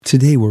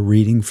Today we're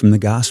reading from the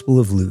Gospel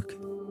of Luke,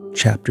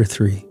 chapter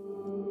 3.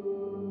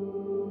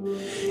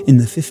 In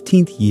the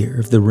 15th year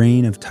of the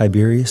reign of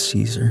Tiberius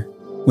Caesar,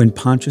 when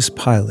Pontius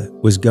Pilate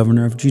was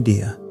governor of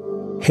Judea,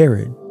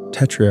 Herod,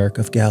 tetrarch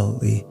of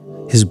Galilee,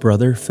 his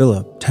brother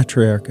Philip,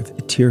 tetrarch of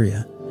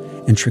Iturea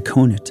and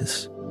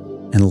Trachonitis,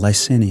 and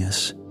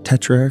Lysanias,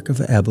 tetrarch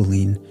of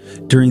Abilene,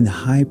 during the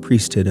high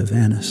priesthood of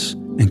Annas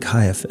and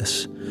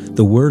Caiaphas,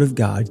 the word of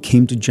God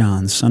came to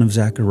John, son of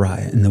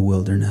Zechariah, in the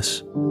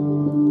wilderness.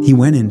 He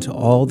went into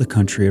all the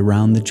country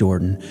around the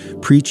Jordan,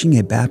 preaching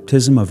a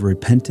baptism of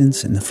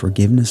repentance and the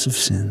forgiveness of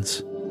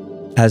sins.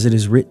 As it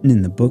is written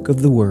in the book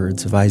of the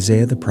words of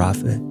Isaiah the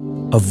prophet,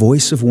 a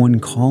voice of one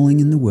calling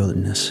in the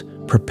wilderness,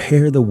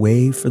 prepare the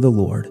way for the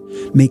Lord,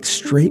 make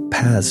straight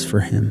paths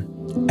for him.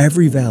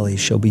 Every valley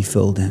shall be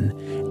filled in,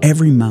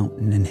 every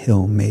mountain and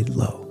hill made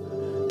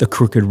low. The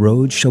crooked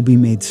road shall be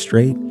made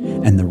straight,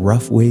 and the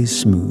rough ways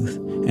smooth,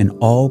 and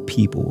all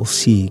people will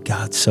see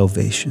God's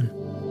salvation.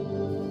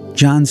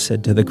 John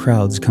said to the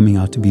crowds coming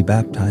out to be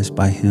baptized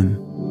by him,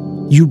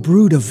 "You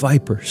brood of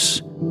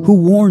vipers, who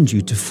warned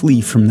you to flee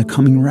from the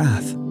coming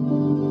wrath?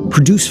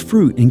 Produce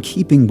fruit in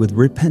keeping with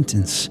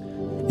repentance,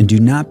 and do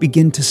not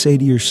begin to say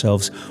to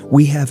yourselves,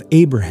 'We have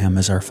Abraham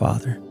as our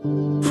father.'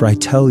 For I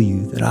tell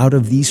you that out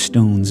of these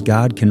stones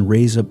God can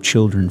raise up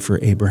children for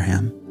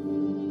Abraham.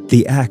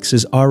 The axe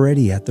is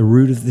already at the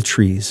root of the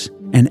trees,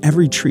 and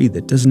every tree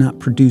that does not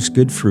produce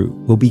good fruit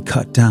will be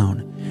cut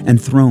down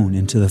and thrown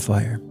into the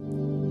fire."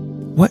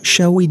 "What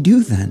shall we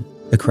do then?"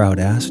 the crowd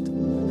asked.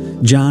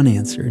 John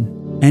answered,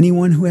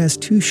 "Anyone who has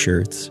 2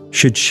 shirts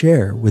should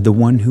share with the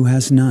one who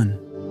has none,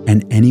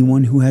 and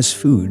anyone who has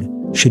food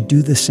should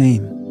do the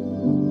same."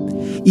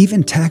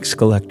 Even tax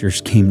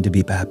collectors came to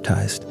be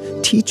baptized.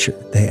 "Teacher,"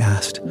 they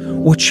asked,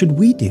 "what should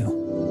we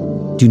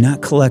do?" "Do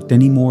not collect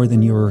any more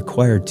than you are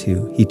required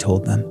to," he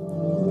told them.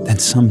 Then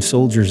some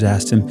soldiers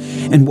asked him,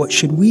 "And what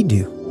should we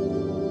do?"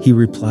 He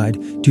replied,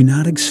 "Do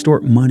not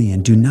extort money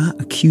and do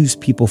not accuse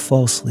people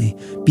falsely.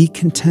 Be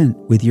content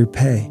with your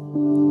pay."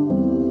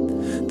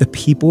 The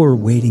people were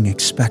waiting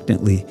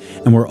expectantly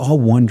and were all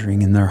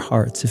wondering in their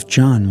hearts if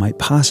John might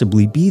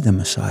possibly be the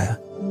Messiah.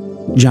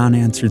 John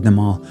answered them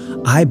all,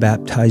 "I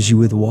baptize you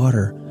with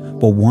water,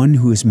 but one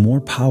who is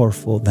more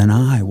powerful than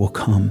I will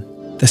come,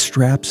 the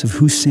straps of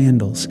whose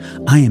sandals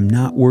I am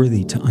not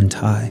worthy to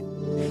untie.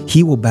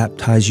 He will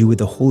baptize you with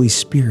the Holy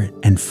Spirit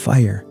and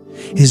fire.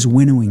 His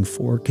winnowing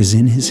fork is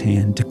in his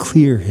hand to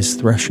clear his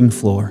threshing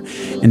floor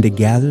and to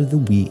gather the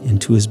wheat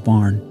into his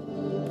barn.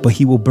 But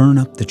he will burn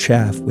up the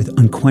chaff with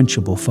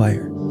unquenchable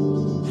fire."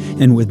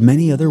 And with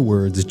many other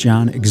words,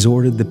 John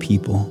exhorted the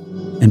people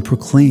and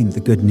proclaimed the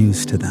good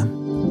news to them.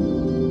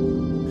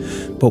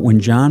 But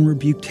when John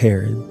rebuked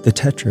Herod, the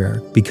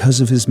tetrarch,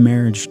 because of his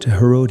marriage to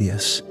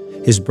Herodias,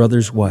 his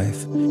brother's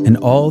wife, and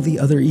all the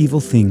other evil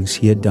things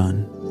he had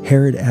done,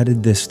 Herod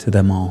added this to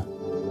them all: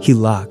 he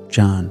locked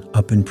John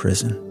up in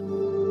prison.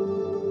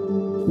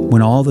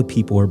 When all the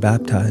people were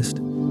baptized,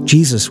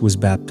 Jesus was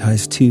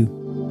baptized too.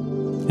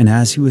 And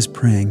as he was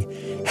praying,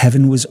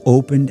 heaven was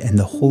opened and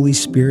the Holy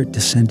Spirit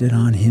descended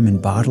on him in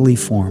bodily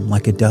form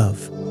like a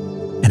dove.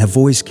 And a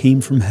voice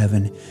came from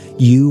heaven,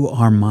 "You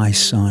are my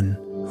Son,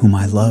 whom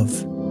I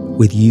love.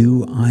 With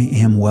you I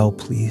am well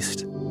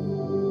pleased."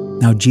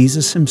 Now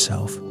Jesus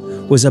himself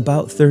was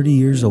about 30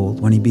 years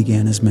old when he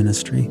began his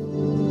ministry.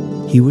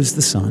 He was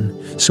the son,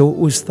 so it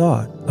was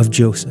thought, of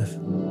Joseph,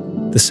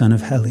 the son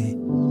of Heli,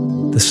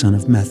 the son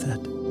of Methet,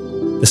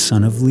 the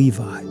son of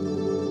Levi,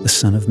 the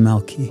son of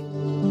Melchi,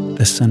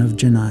 the son of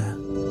Janiah,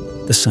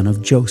 the son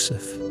of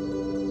Joseph,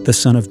 the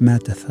son of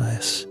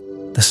Mattathias,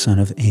 the son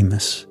of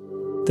Amos,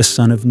 the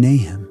son of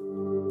Nahum,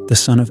 the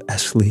son of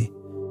Esli,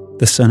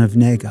 the son of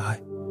Nagai,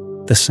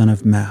 the son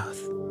of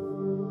Maath,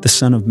 the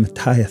son of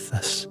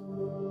Matthiathus,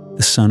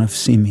 the son of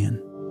Simeon,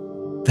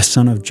 the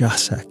son of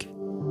Josech,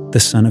 the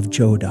son of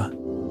Jodah,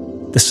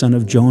 the son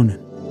of Jonan,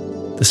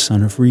 the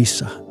son of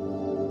Risa,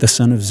 the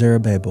son of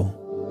Zerubbabel,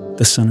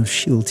 the son of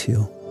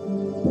Shealtiel,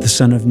 the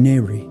son of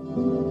Neri,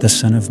 the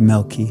son of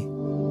Melchi,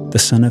 the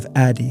son of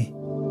Addi,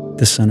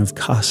 the son of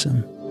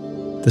Qasim,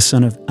 the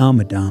son of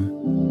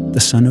Almadam, the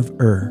son of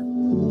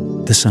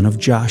the son of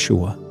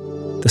Joshua,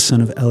 the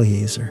son of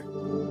Eleazar,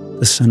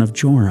 the son of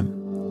Joram,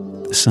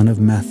 the son of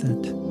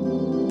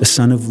Methet, the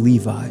son of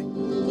Levi,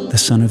 the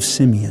son of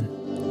Simeon,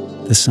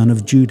 the son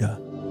of Judah,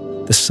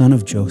 the son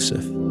of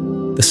Joseph,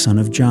 the son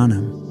of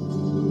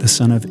Jonam, the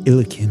son of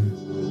Eliakim,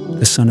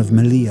 the son of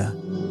Meliah,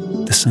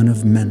 the son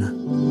of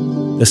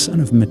Menah, the son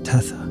of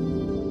Mattatha,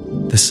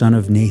 the son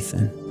of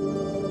Nathan,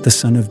 the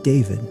son of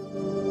David,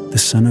 the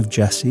son of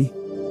Jesse,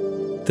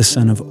 the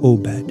son of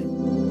Obed,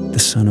 the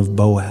son of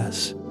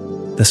Boaz,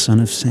 the son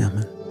of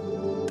Salmon,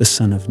 the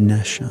son of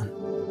Nahshon,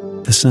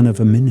 the son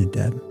of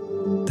Amminadab,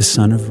 the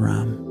son of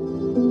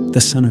Ram,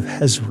 the son of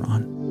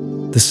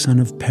Hezron, the son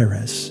of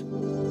Perez,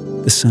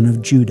 the son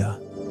of Judah,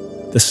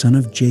 the son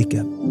of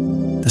Jacob,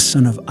 the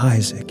son of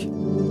Isaac,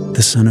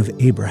 the son of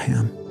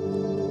Abraham,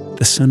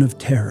 the son of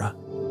Terah,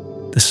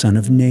 the son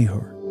of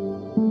Nahor,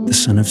 the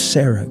son of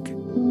Serug,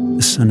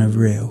 the son of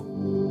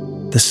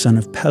Reu, the son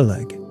of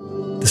Peleg,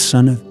 the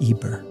son of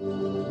Eber,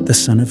 the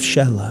son of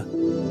Shelah,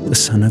 the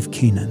son of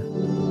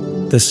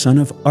Canaan, the son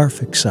of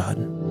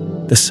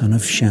Arphaxad, the son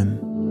of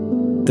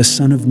Shem, the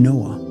son of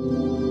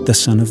Noah, the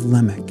son of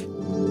Lamech,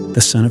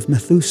 the son of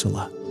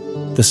Methuselah,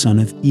 the son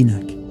of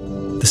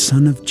Enoch, the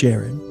son of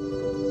Jared,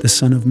 the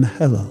son of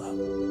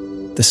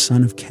Mahalalel, the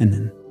son of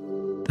Kenan,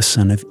 the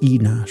son of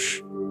Enosh,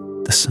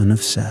 the son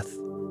of Seth,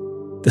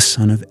 the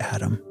son of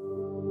Adam,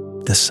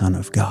 the son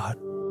of God.